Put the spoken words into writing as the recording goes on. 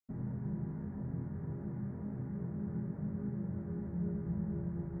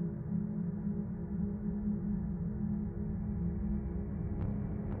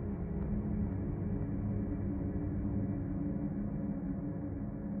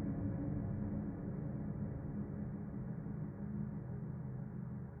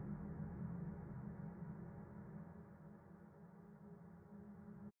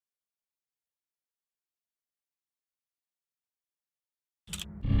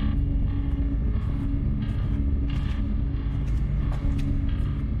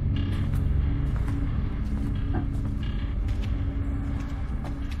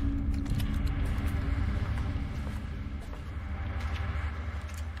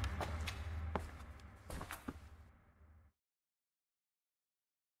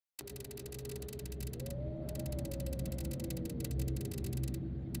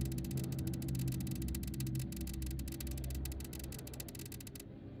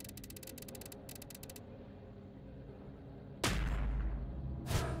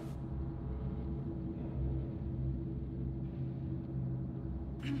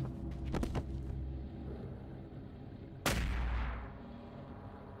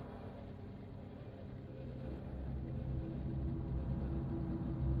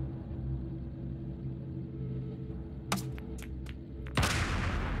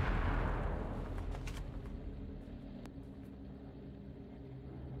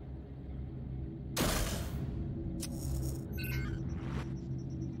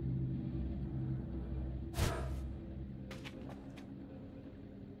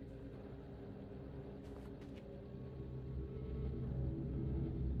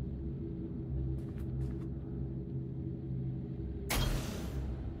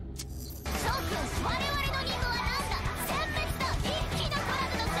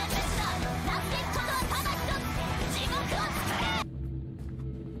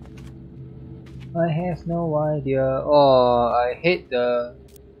I have no idea. Oh, I hate the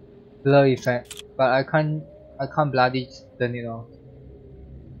blur effect, but I can't bloody turn it off.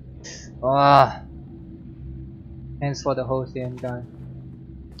 Ah, thanks for the whole damn guy.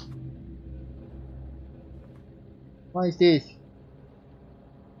 What is this?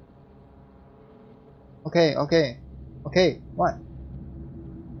 Okay, okay, okay. What?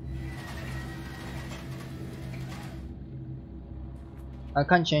 I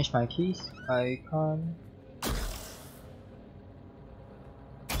can't change my keys. I can't.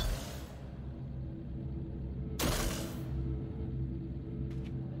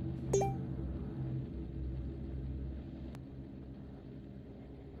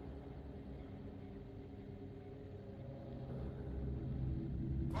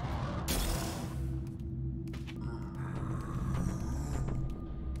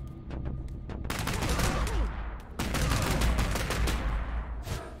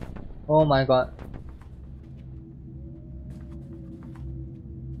 Oh my god.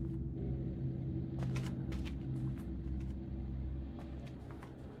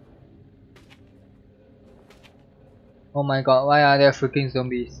 Oh my god, why are there freaking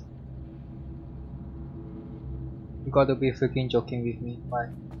zombies? You gotta be freaking joking with me. Why?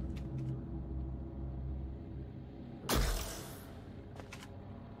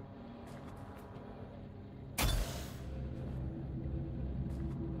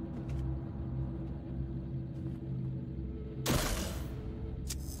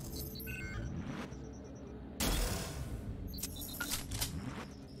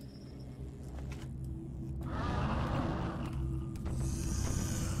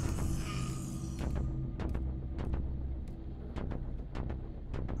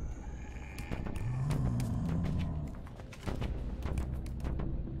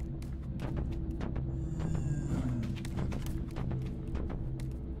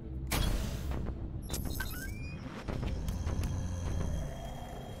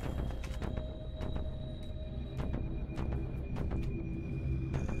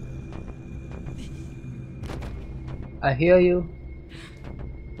 I hear you.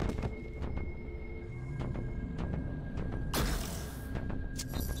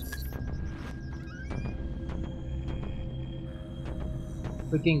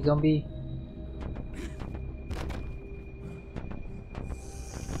 Freaking zombie.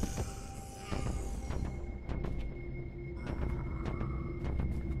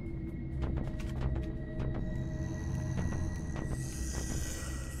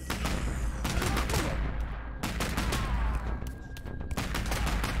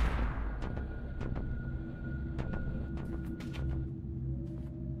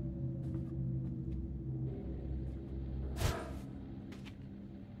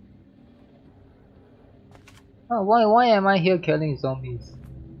 Oh, why am I here killing zombies?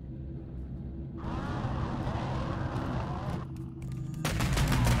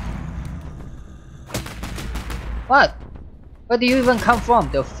 What? Where do you even come from?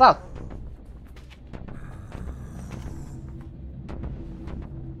 The fuck?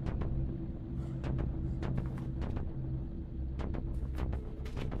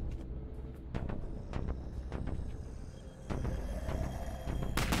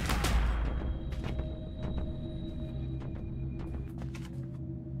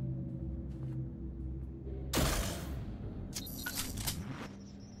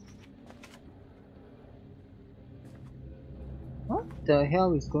 What the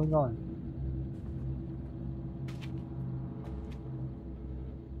hell is going on?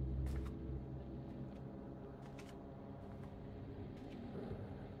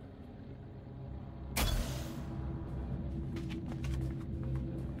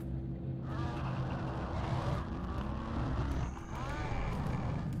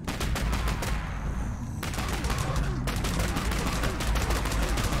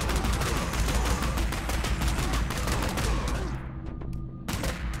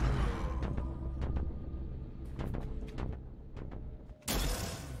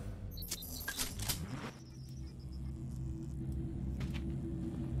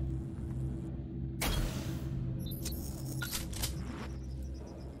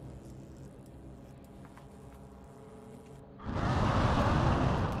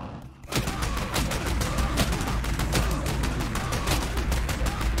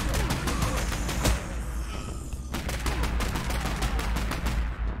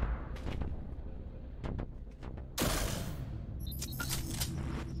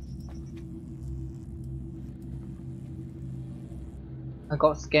 I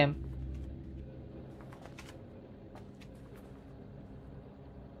got scammed.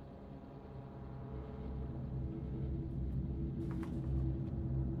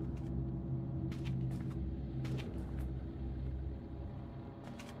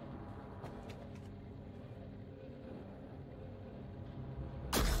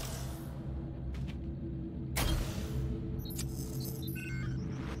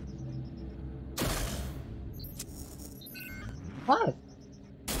 What?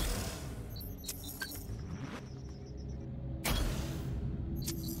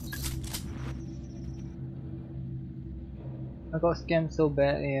 I got scammed so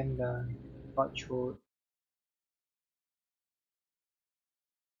badly and got trolled.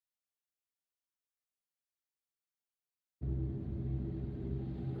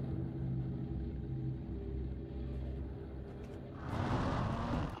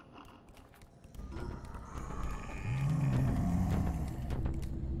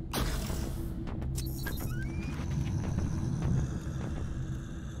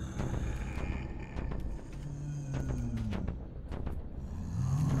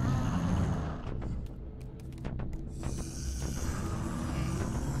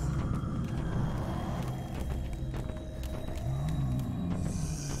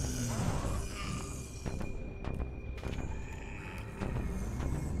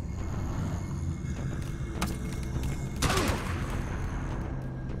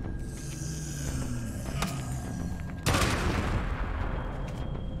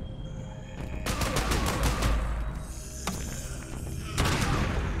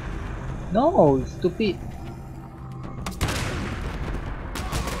 No, stupid.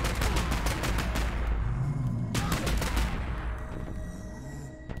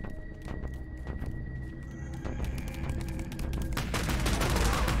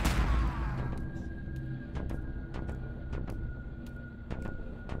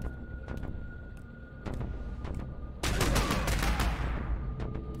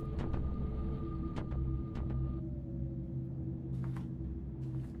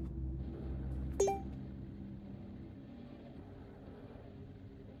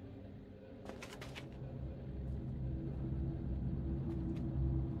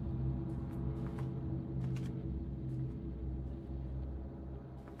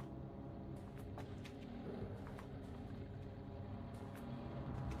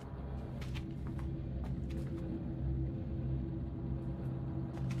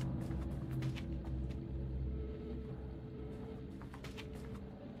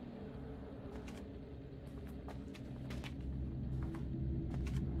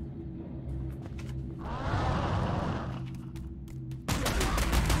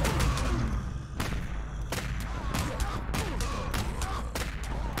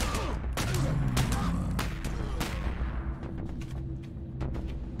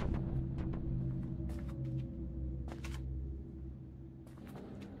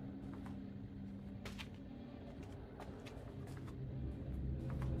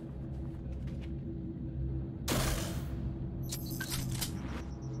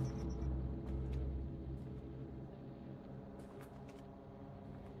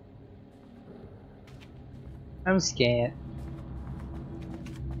 I'm scared.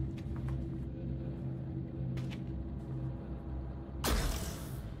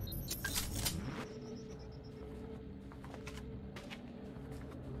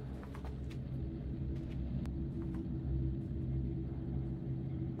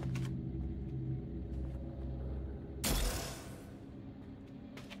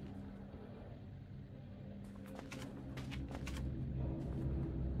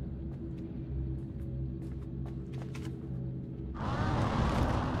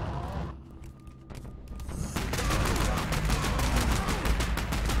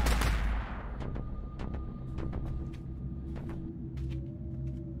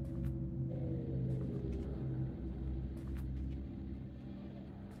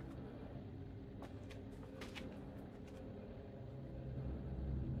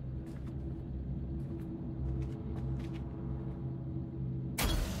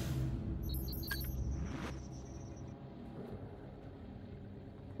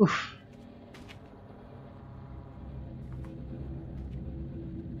 Oof.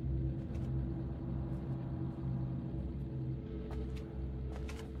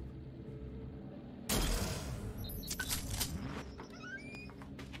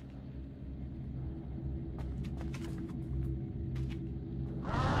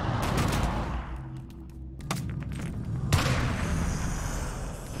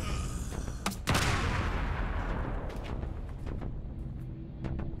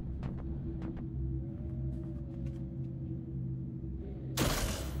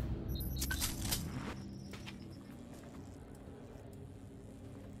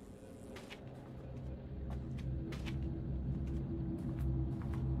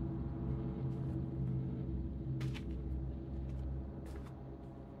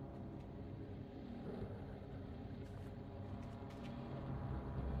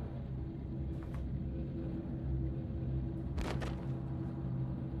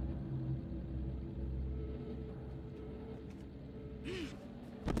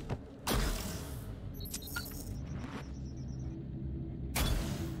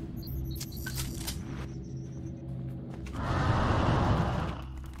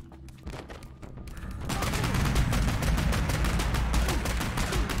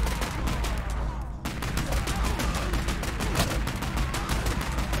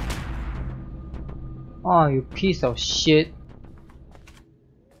 Oh, you piece of shit.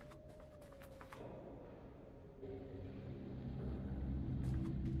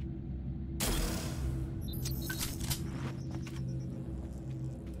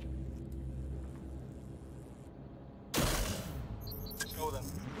 Show them.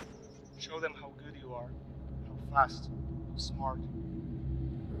 Show them how good you are. How fast. How smart.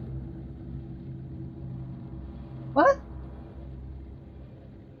 What?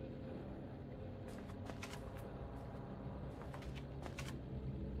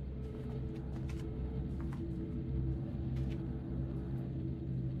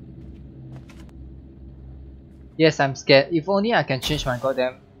 Yes, I'm scared. If only I can change my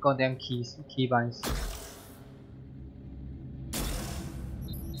goddamn keybinds.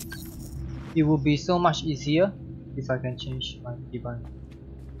 It would be so much easier if I can change my keybind.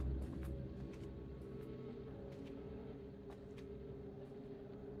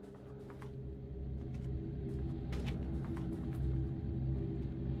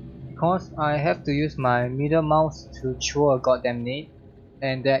 Because I have to use my middle mouse to throw a goddamn nade,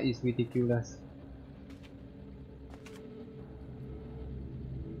 and that is ridiculous.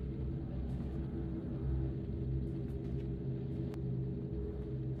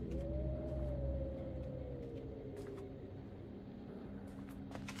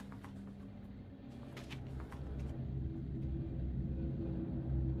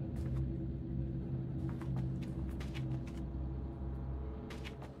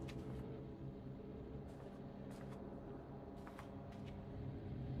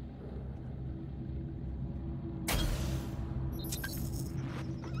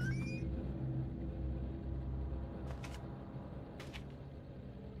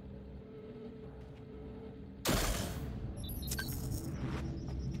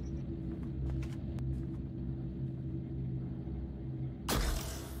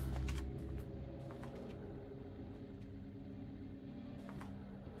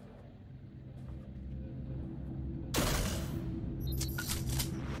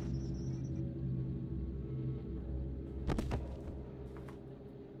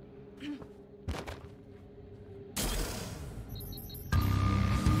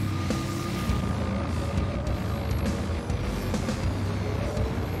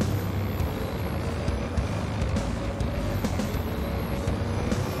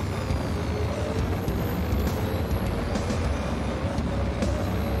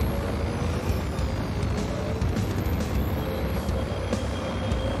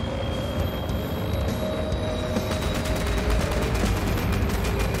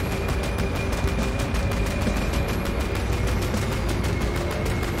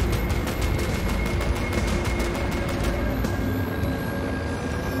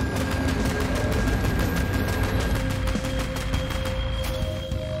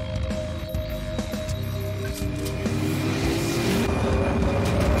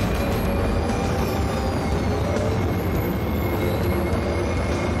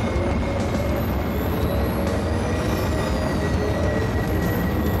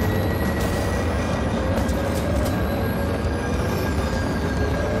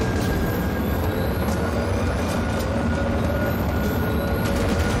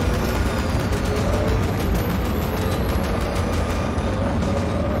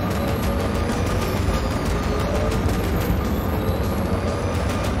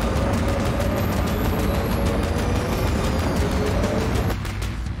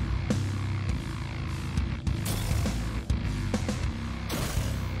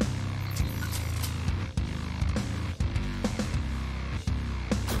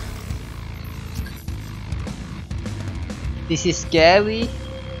 This is scary.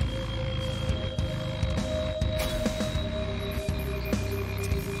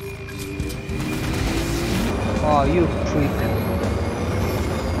 Oh, you freak.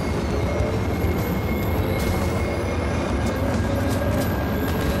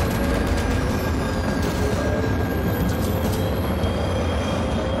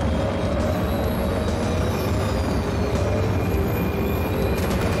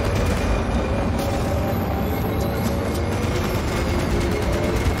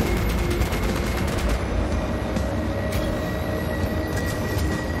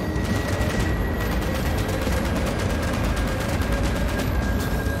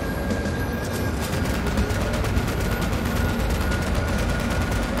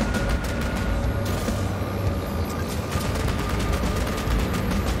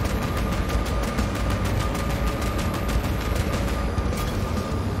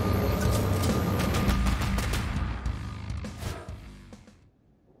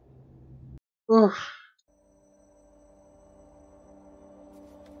 Oof.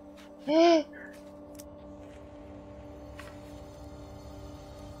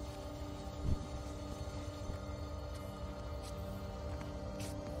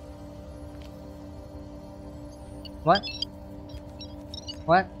 What?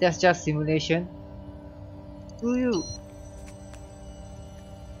 What? That's just simulation? Do you?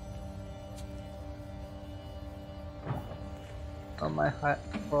 Oh my heart.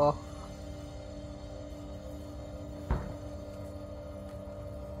 Oh.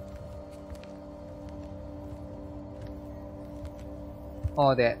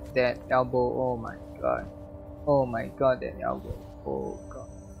 Oh, that elbow. Oh my god. Oh my god, that elbow. Oh god.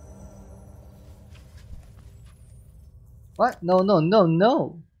 What? No, no, no,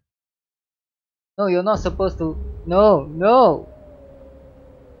 no. No, you're not supposed to. No, no.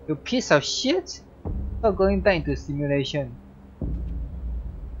 You piece of shit. Stop going back into simulation.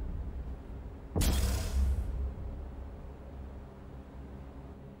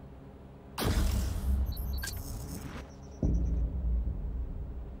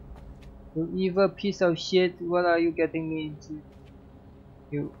 You evil piece of shit. What are you getting me into?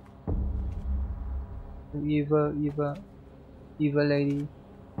 You evil lady.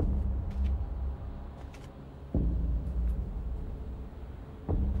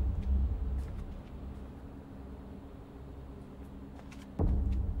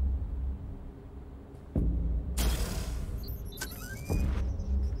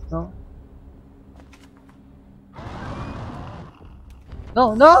 No.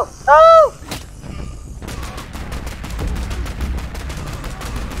 No, no, no!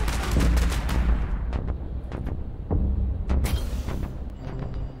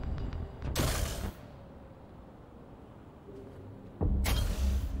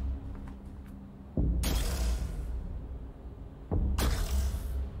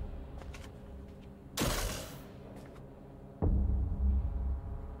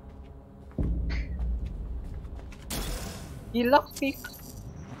 He locked me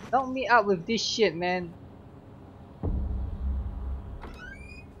up with this shit, man.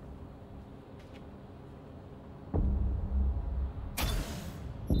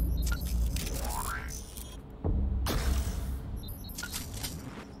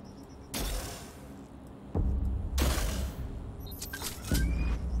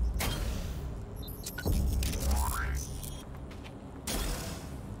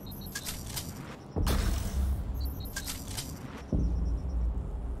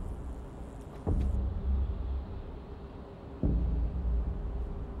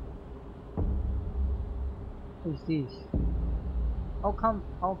 What is this? How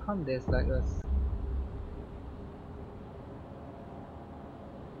come there's like a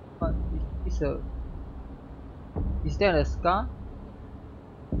what is that a scar?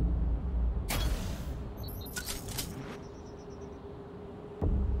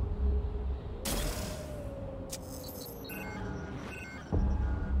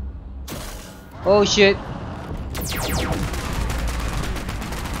 Oh shit.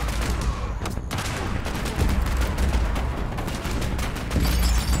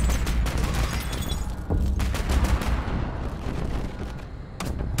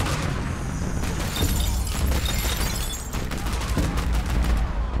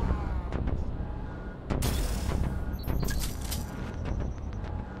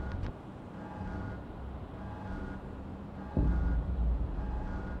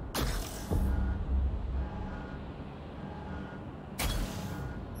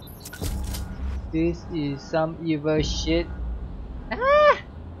 This is some evil shit. Ah!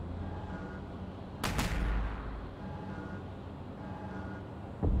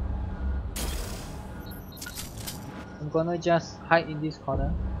 I'm gonna just hide in this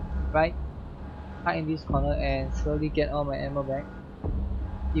corner, right? Hide in this corner and slowly get all my ammo back.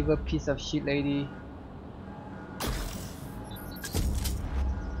 Evil piece of shit lady.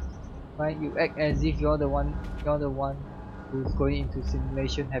 Right? You act as if you're the one who's going into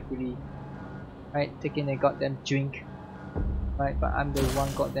simulation happily. Right, taking a goddamn drink, right? But I'm the one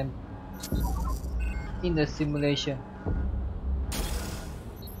goddamn in the simulation.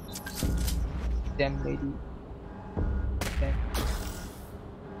 Damn lady. Damn.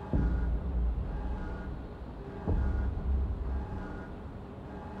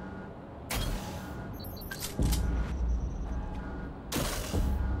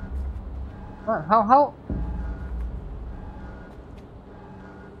 What? How?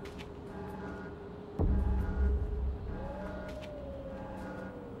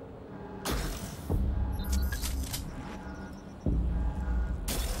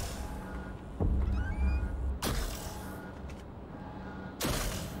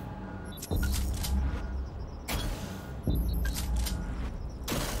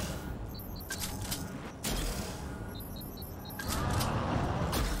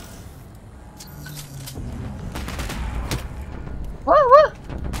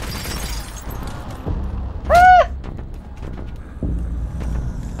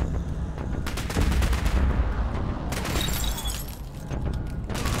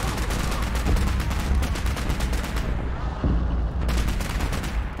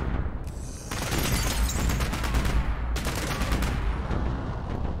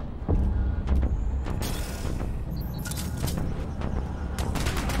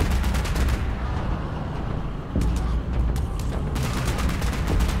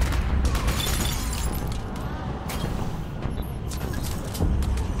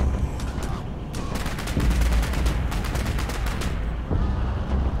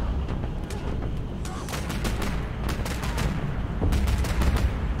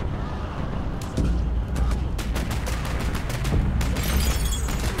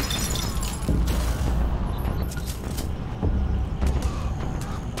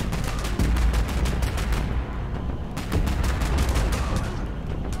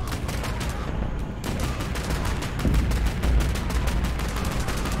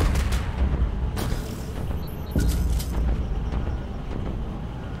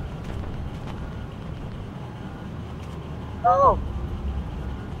 No!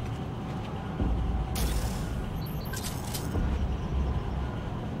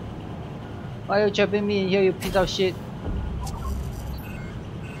 Why are you trapping me in here, you piece of shit?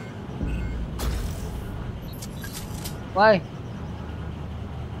 Why?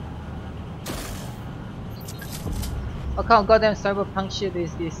 What kind of goddamn cyberpunk shit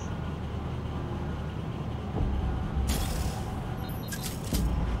is this?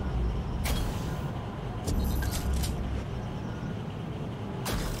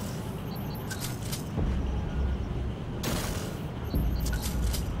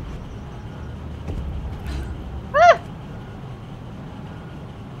 Ah!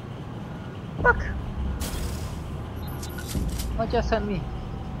 Fuck! What just hurt me?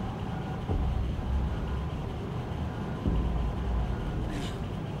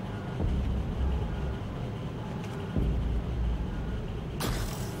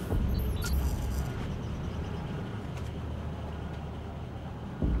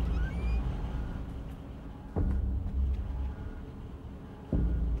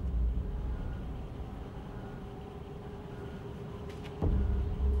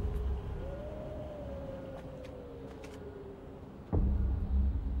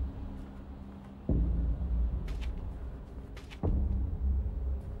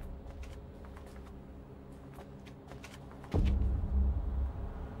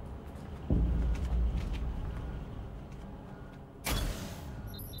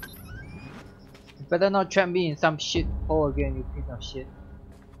 You better not trap me in some shit hole again, you piece of shit.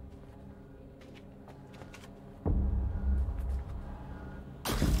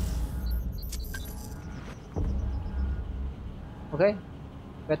 Okay?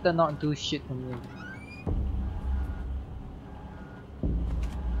 Better not do shit to me.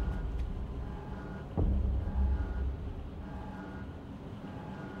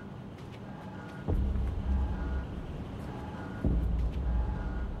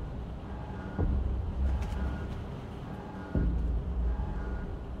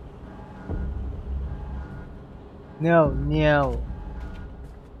 No, no.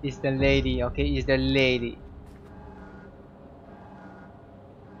 It's the lady, okay? It's the lady.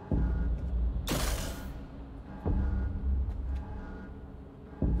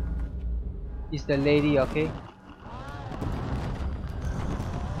 It's the lady, okay?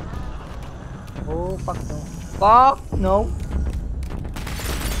 Oh, fuck no. Fuck no!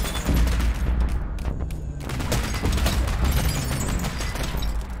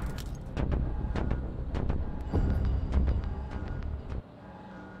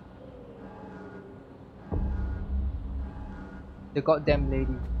 The goddamn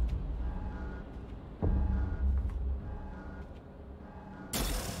lady.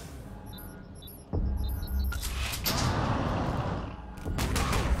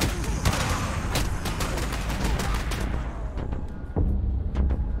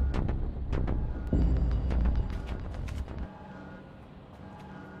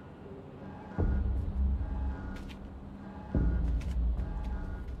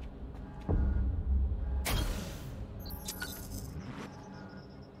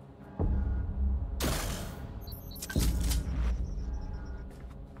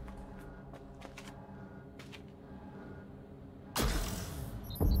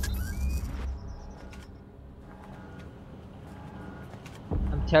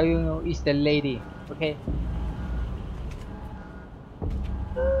 I'm telling you, it's the lady, okay?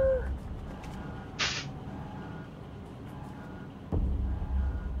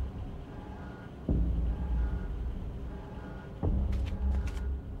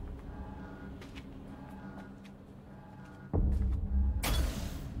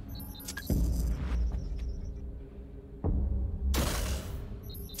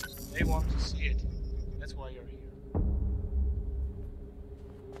 They want to see it. That's why you're here.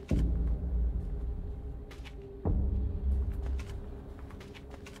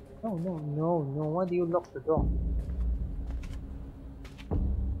 No, no, no, no. Why do you lock the door?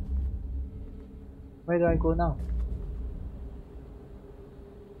 Where do I go now?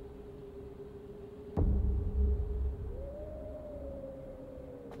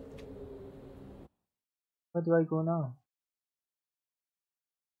 Where do I go now?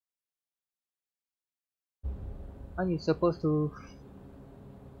 Aren't you supposed to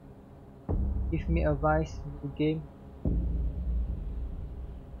give me advice in the game?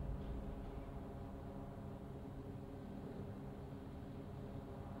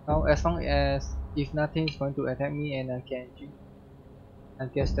 Now, as long as if nothing is going to attack me and I can drink, I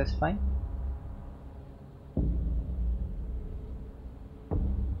guess that's fine.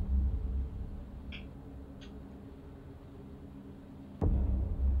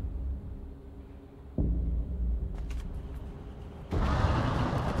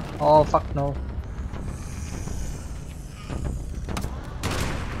 Oh fuck no.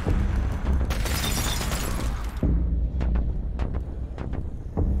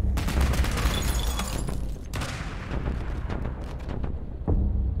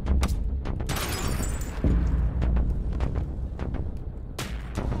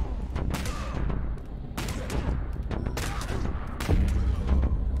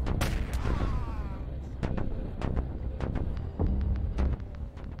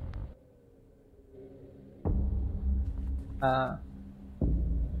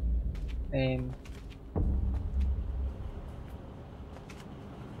 And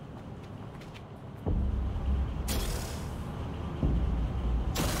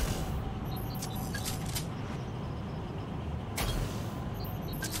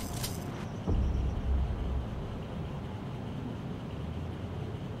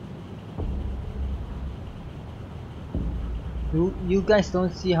you guys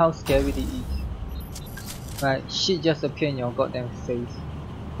don't see how scary it is. Right, shit just appear in your goddamn face.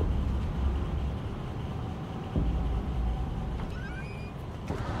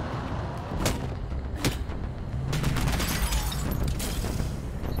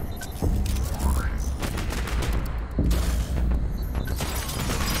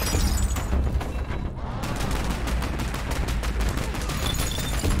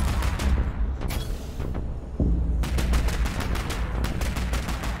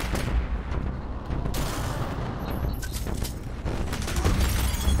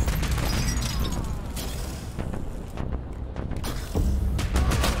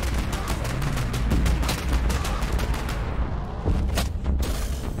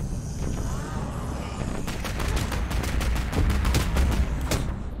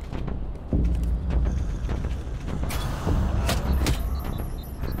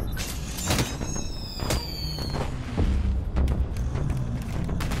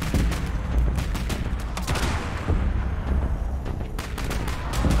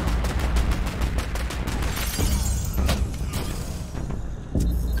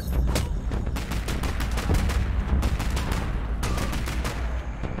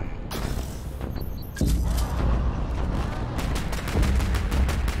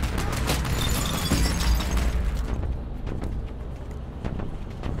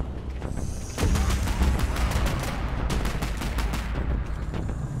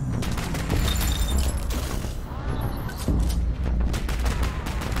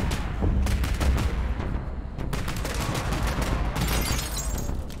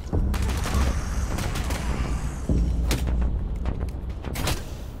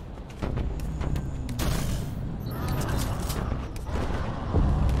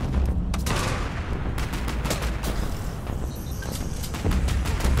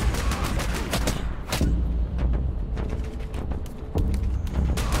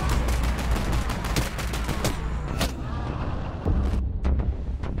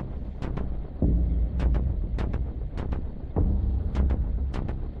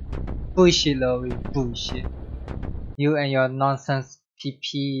 Bullshit, Lowry, bullshit. You and your nonsense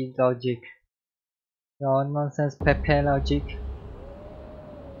PP logic. Your nonsense Pepe logic.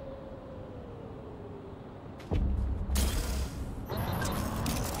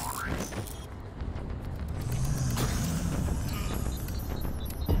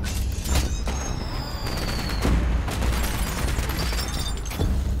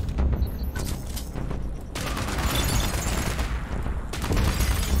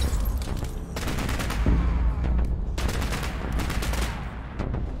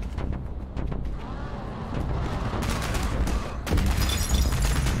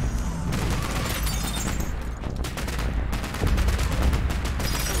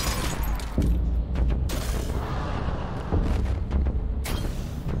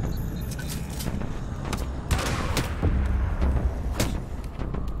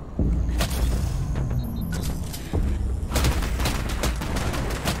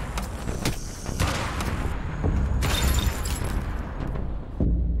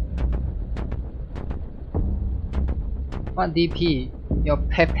 What DP? Your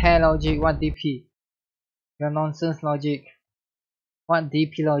Pepe logic, what DP? Your nonsense logic. What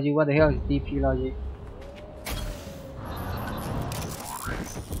DP logic? What the hell is DP logic?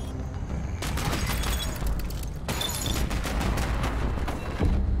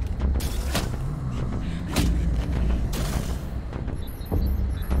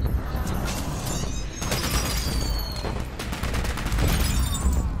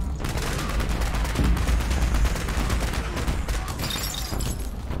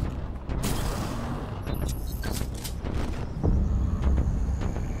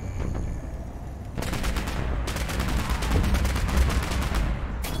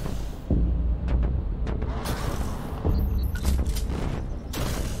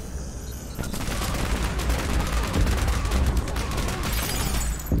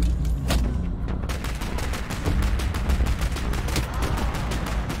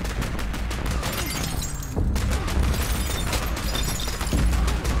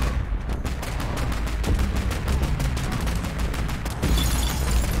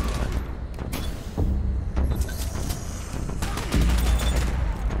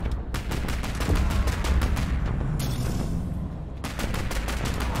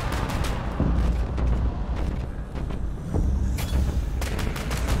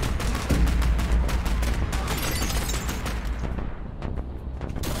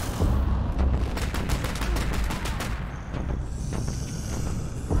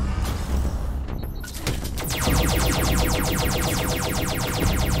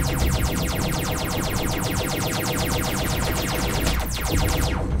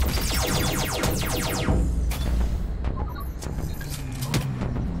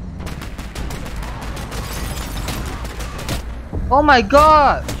 Oh my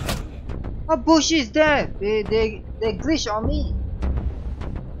god! What bullshit is that? They glitch on me.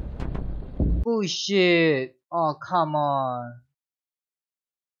 Bullshit. Oh come on.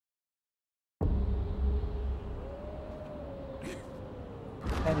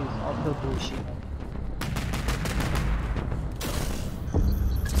 That is utter bullshit.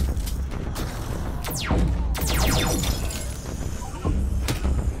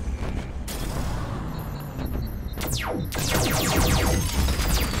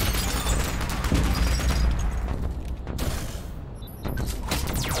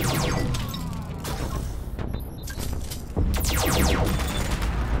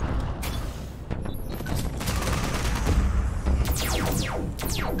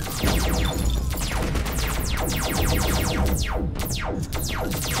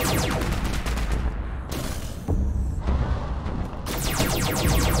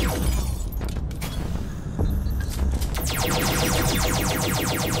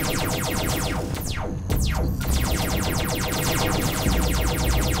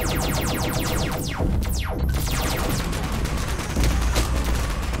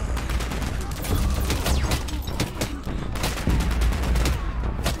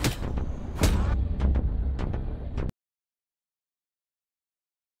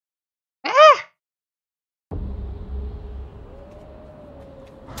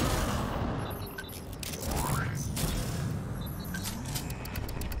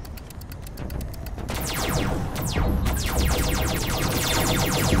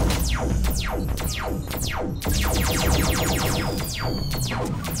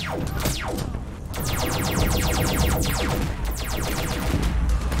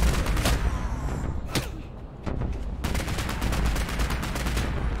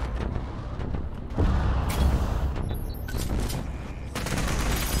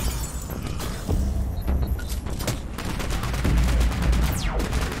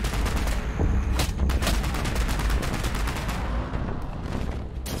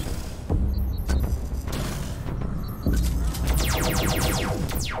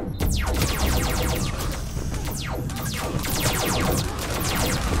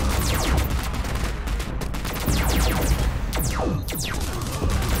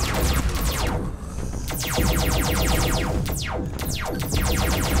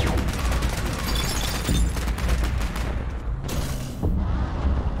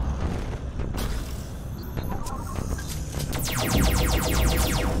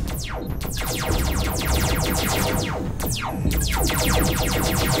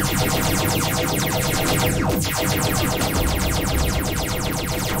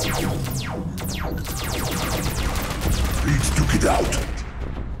 Please took it out.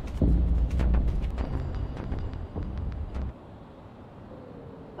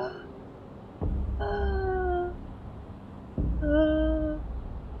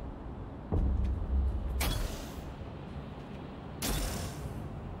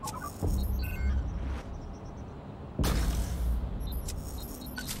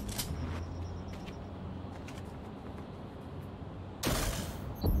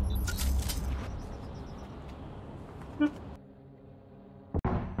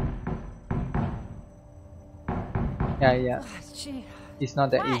 Yeah. Gee, It's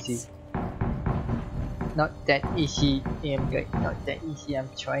not that what? easy. Not that easy. Not that easy. I'm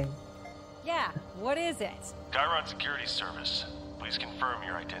trying. Yeah, what is it? Chiron Security Service. Please confirm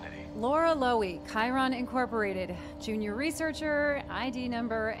your identity. Laura Lowy, Chiron Incorporated, junior researcher, ID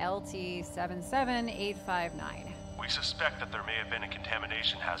number LT77859. We suspect that there may have been a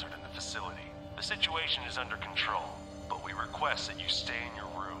contamination hazard in the facility. The situation is under control, but we request that you stay in your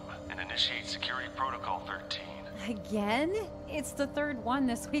room and initiate Security Protocol 13. Again? It's the third one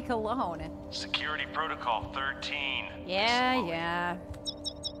this week alone. Security Protocol 13. Yeah.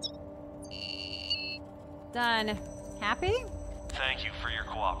 Done. Happy? Thank you for your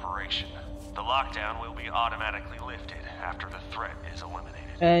cooperation. The lockdown will be automatically lifted after the threat is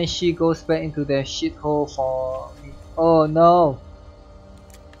eliminated. And she goes back into the shithole for me. Oh no!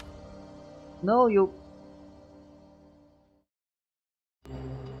 No, you.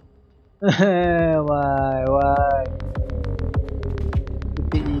 Why?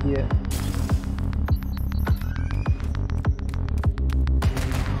 Stupid idiot.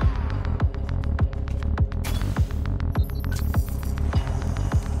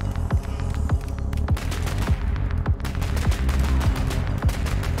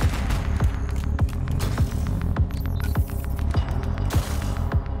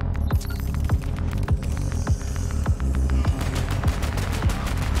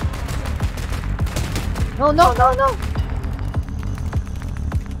 No!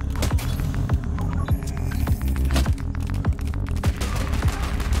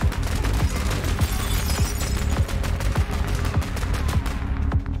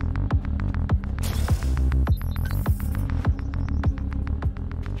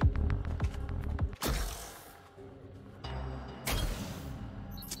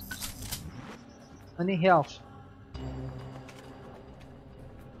 I need health.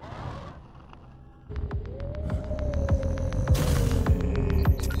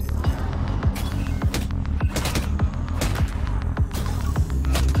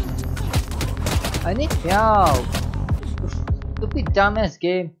 I need help. Stupid dumbass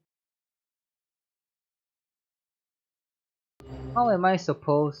game. How am I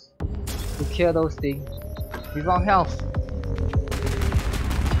supposed to kill those things without health?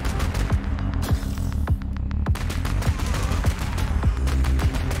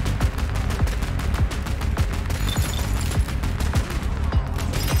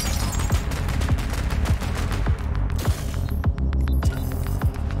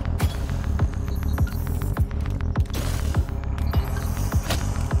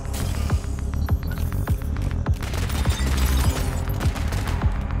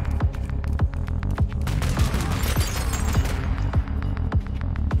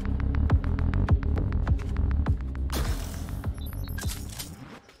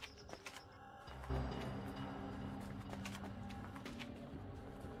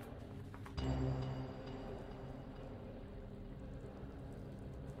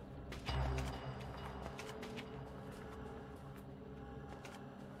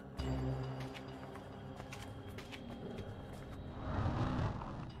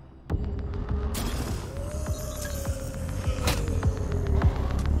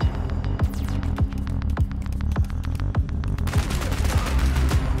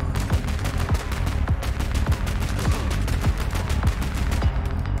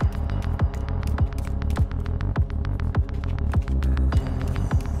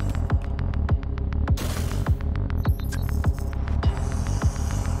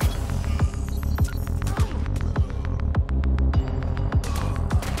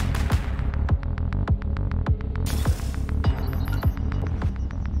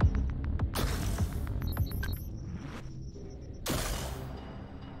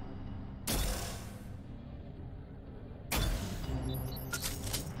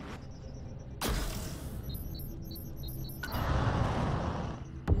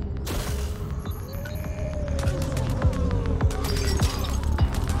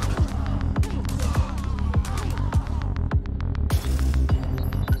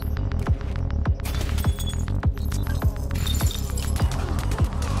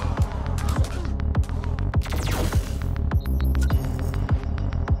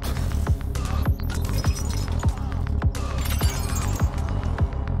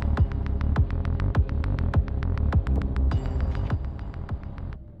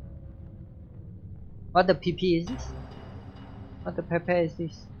 What the PP is this? What the Pepe is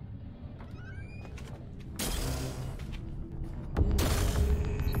this?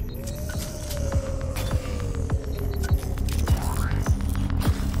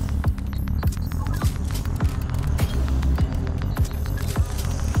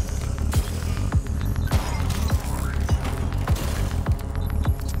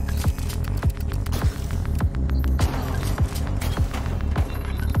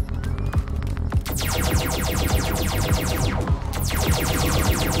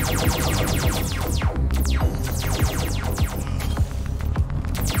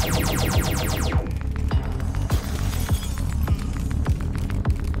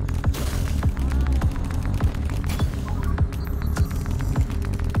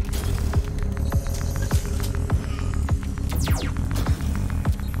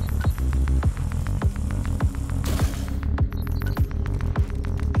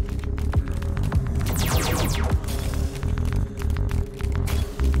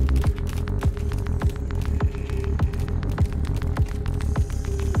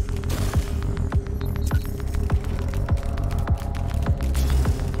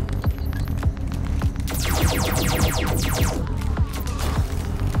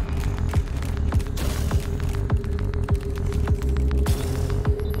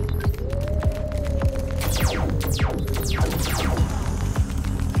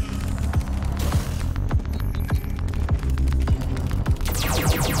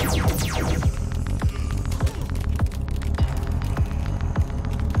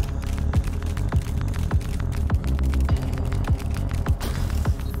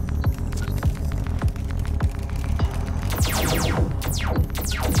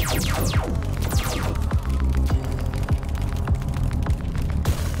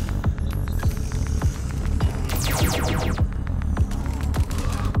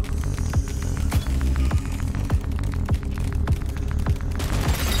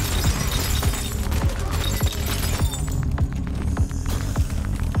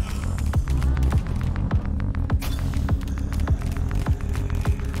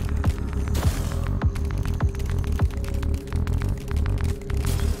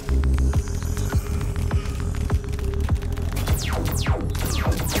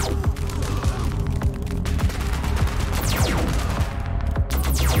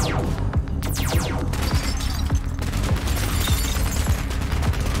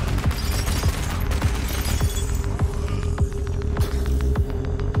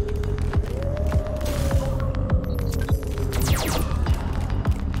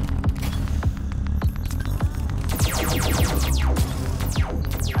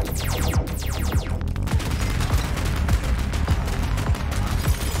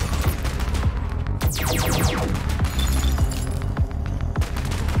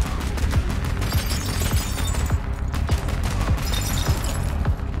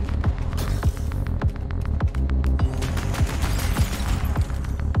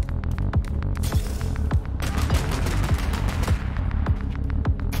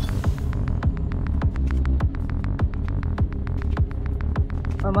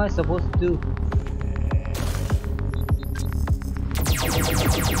 am I supposed to do?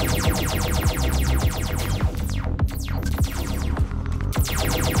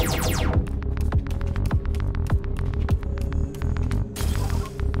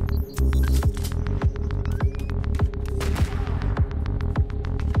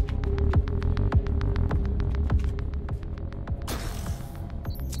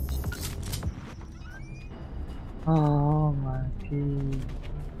 Oh my piece.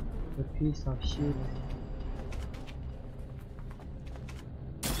 The piece of shit.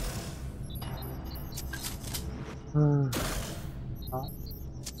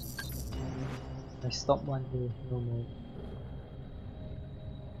 I stopped one here, no more.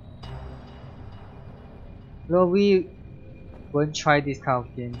 No, we won't try this kind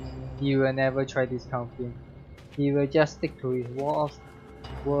of game. He will never try this kind of game. He will just stick to his war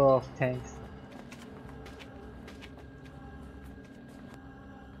of tanks.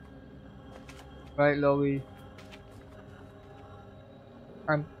 Right, Lowy?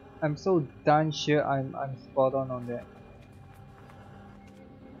 I'm so darn sure I'm spot on that.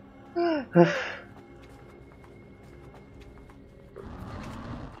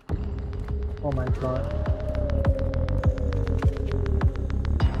 Oh my god.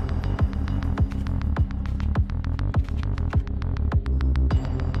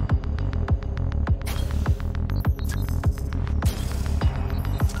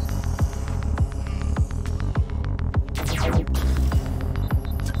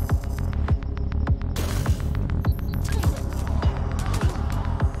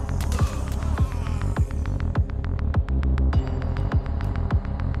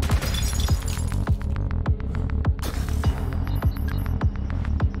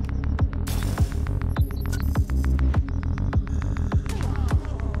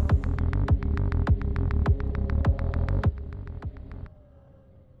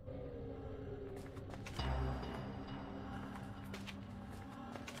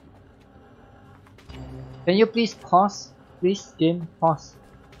 Can you please pause? Please, game, pause.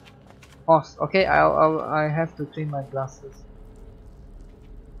 Pause. Okay, I have to clean my glasses.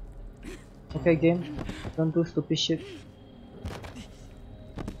 Okay, game, don't do stupid shit.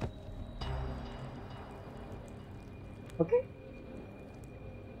 Okay.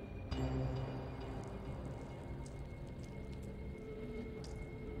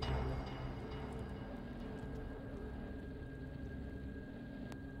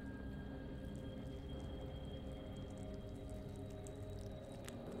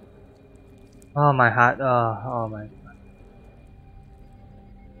 Oh my heart, oh my god.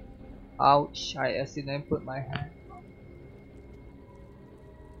 Ouch, I accidentally put my hand.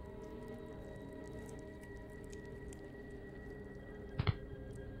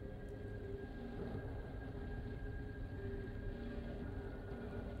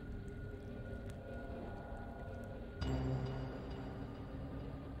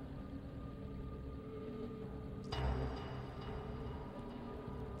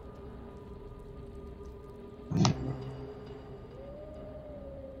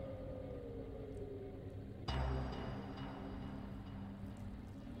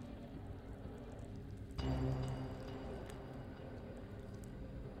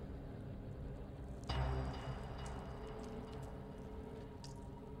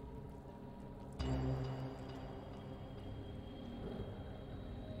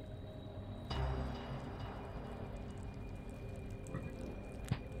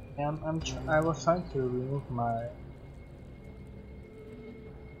 I was trying to remove my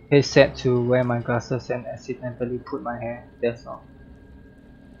headset to wear my glasses and accidentally put my hair. That's all.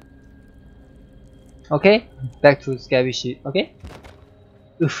 Okay, back to scary shit. Okay.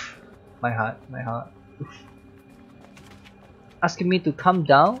 Oof, my heart. Oof. Asking me to calm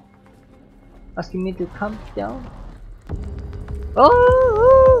down. Asking me to calm down. Oh.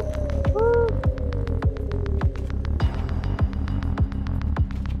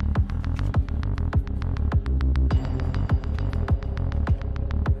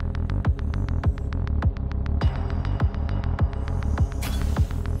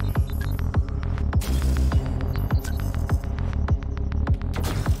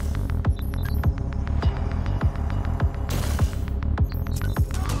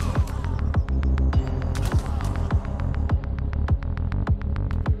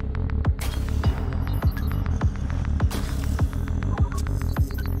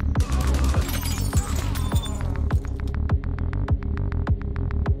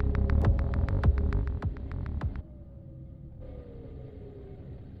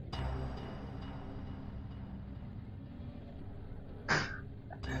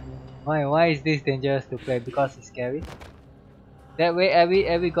 Why is this dangerous to play? Because it's scary? That way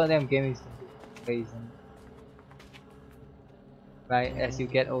every goddamn game is crazy. Right, as you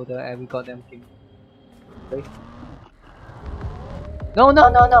get older, every goddamn game. Okay. No.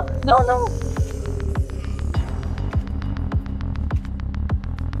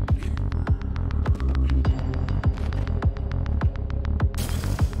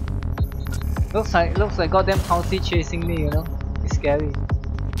 Looks like goddamn Pouncy chasing me, you know? It's scary.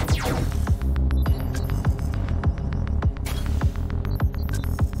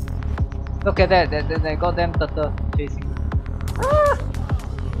 Look at that goddamn turtle chasing me. Ah!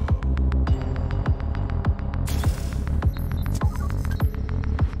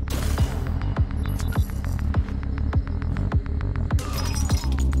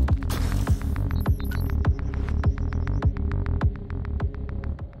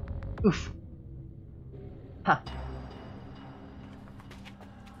 Oof. Ha.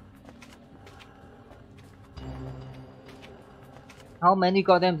 How many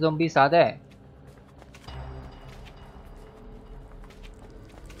goddamn zombies are there?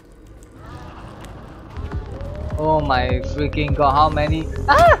 Oh my freaking god, how many?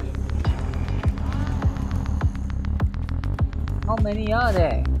 Ah! How many are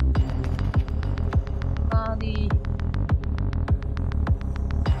there? Bloody.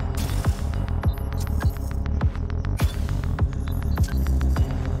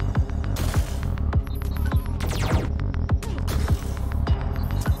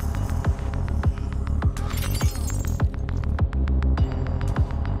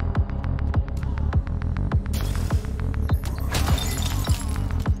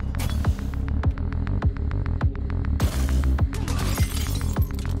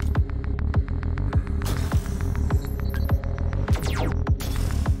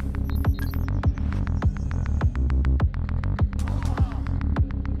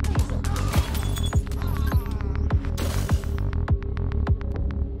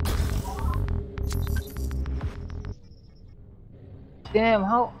 Damn,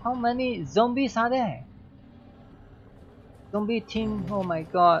 how many zombies are there? Zombie team, oh my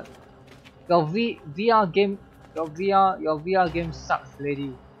god. Your VR game sucks,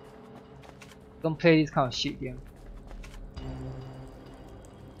 lady. Don't play this kind of shit game.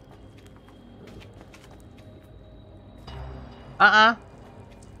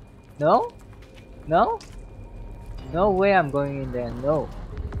 No? No? No way I'm going in there, no.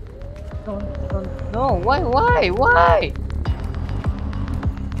 No, why?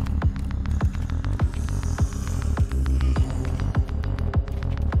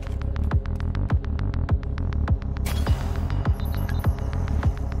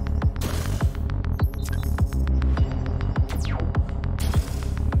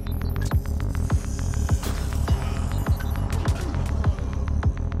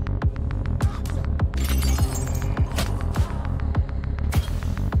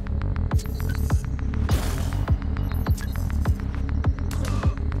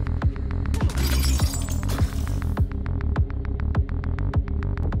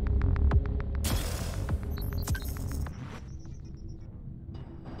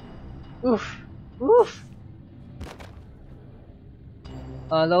 Oof.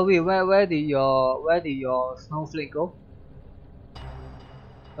 Lowy, where did your snowflake go?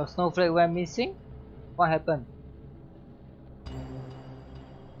 Your snowflake went missing? What happened?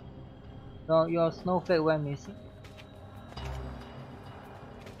 No, your snowflake went missing.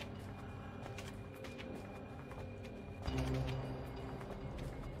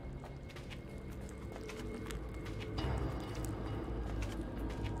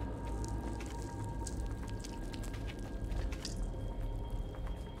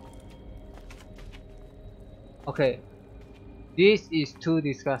 Okay, this is too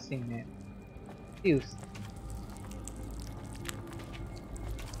disgusting, man. Ew.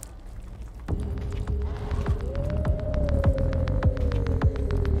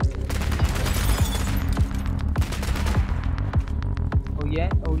 Oh yeah.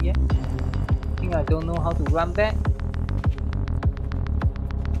 Think I don't know how to run back.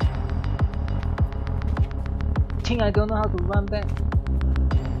 Think I don't know how to run back.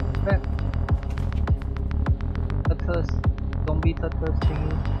 Turtles, zombie turtles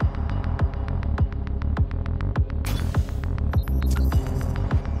thingy.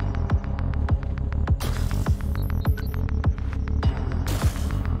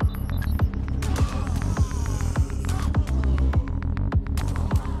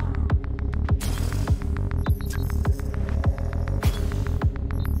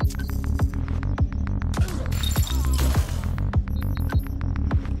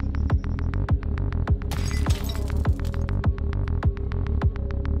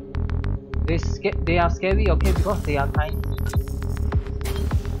 They are scary, okay, because they are tiny.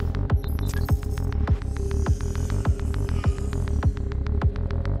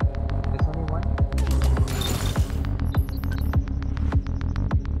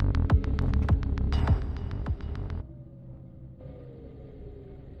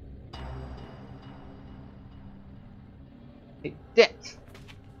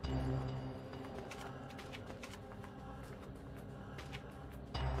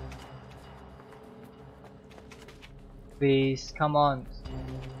 Please, come on.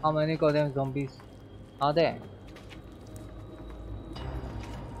 How many goddamn zombies are there?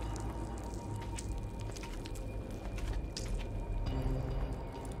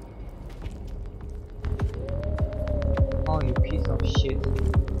 Oh, you piece of shit.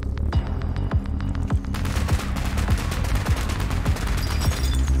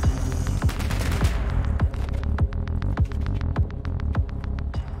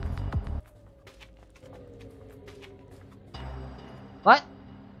 What?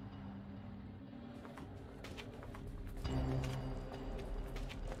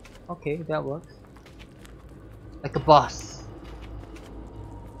 Okay, that works. Like a boss.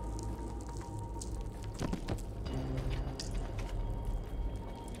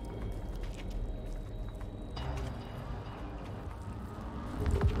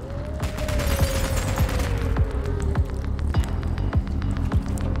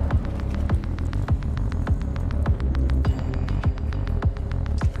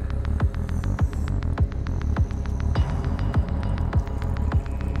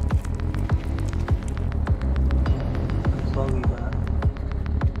 Sorry, man.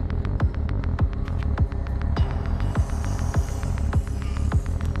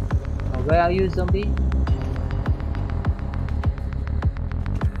 Where are you, zombie?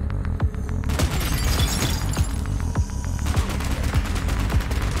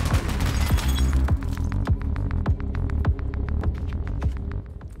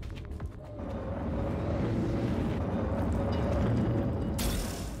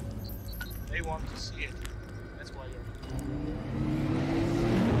 They want to see it. That's why you're.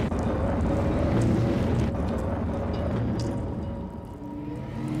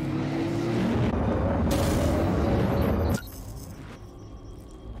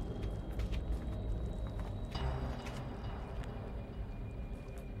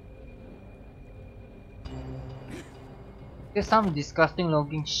 There's some disgusting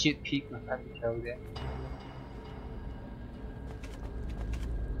looking shit pig, I have to tell you that.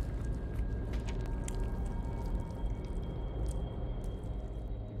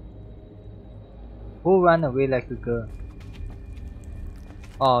 Who ran away like a girl?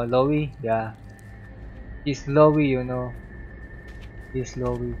 Oh, Lowy? Yeah. It's Lowy, you know. It's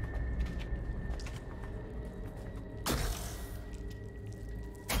Lowy.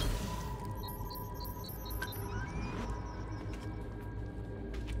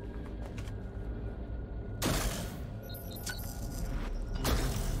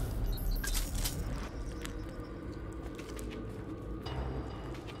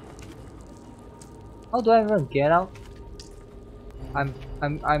 How do I even get out?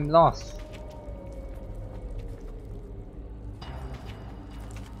 I'm lost.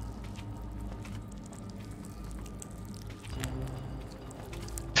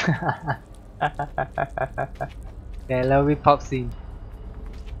 Yeah, Lowy pops in.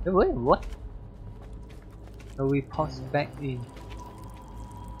 Wait, what? Lowy pops back in.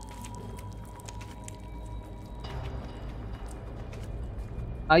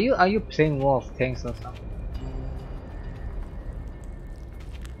 Are you playing War of Tanks or something?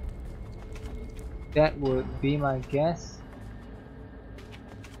 That would be my guess.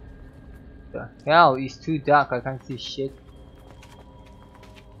 The hell, it's too dark, I can't see shit.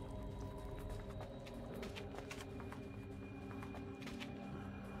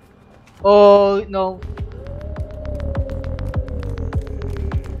 Oh no.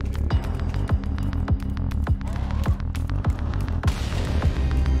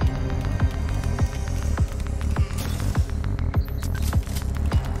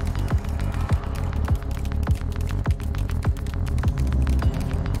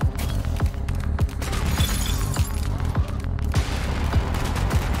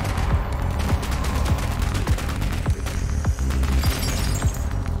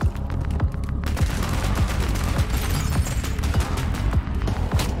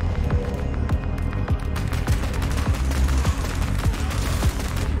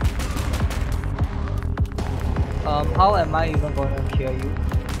 How am I even gonna kill you?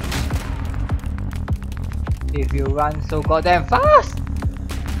 If you run so goddamn fast!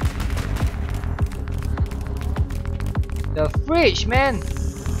 The fridge, man!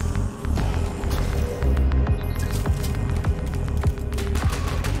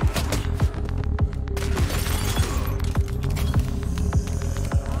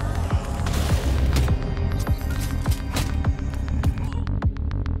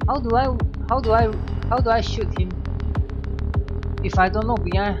 How do I shoot him? If I don't look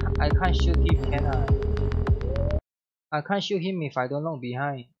behind, I can't shoot him, can I? I can't shoot him if I don't look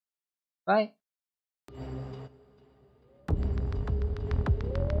behind, right?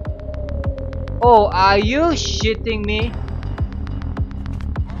 Oh, are you shitting me?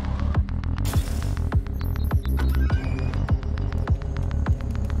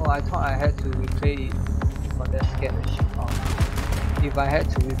 Oh, I thought I had to replay it, but that scared the shit out. If I had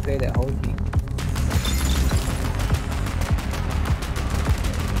to replay that whole thing.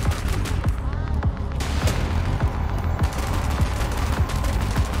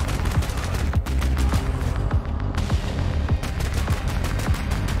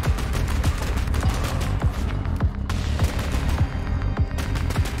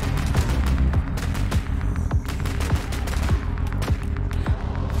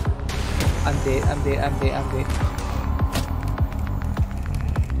 I'm dead.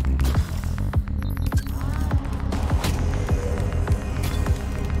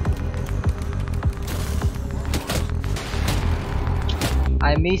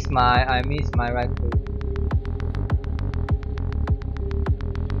 I miss my rifle.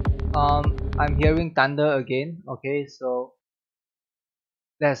 I'm hearing thunder again. Okay, so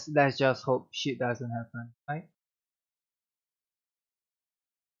let's just hope shit doesn't happen, right?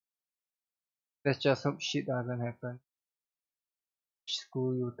 Let's just hope shit doesn't happen.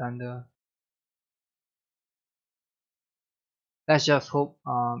 Screw you, thunder. Let's just hope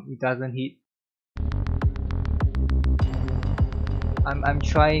it doesn't hit. I'm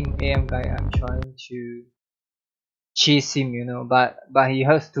trying, AM guy. I'm trying to chase him, you know, but he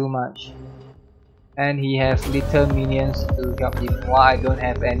hurts too much, and he has little minions to help him while I don't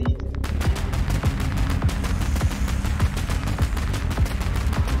have any.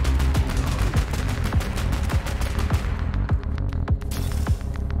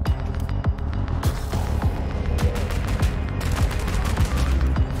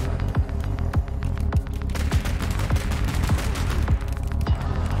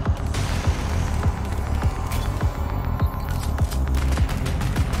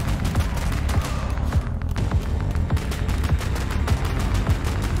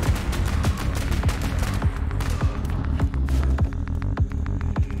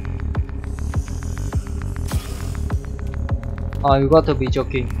 Oh, you got to be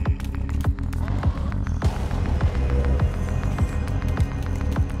joking.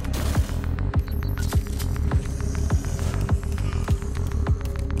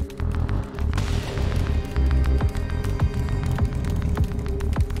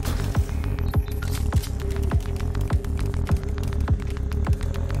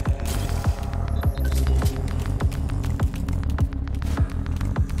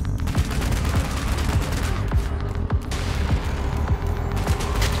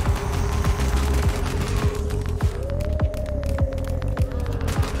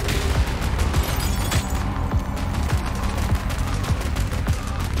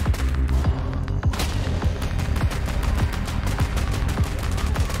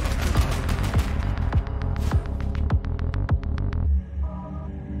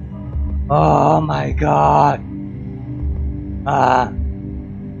 Oh my god.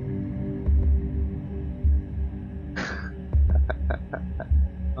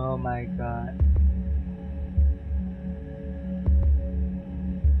 Oh my god.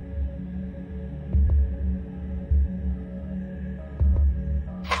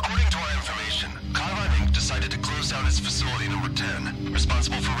 According to our information, Chiron Inc. decided to close down its facility number 10,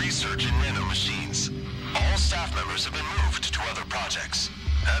 responsible for research in nanomachines. All staff members have been moved to other projects.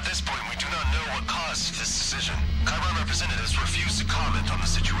 At this point, we do not know what caused this decision. Chiron representatives refuse to comment on the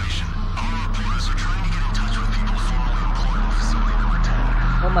situation. Our reporters are trying to get in touch with people formerly employed in facility number 10.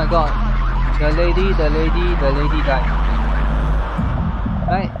 Oh my god. The lady died.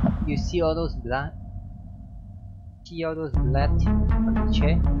 Right? You see all those blood? See all those blood on the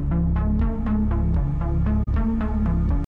chair?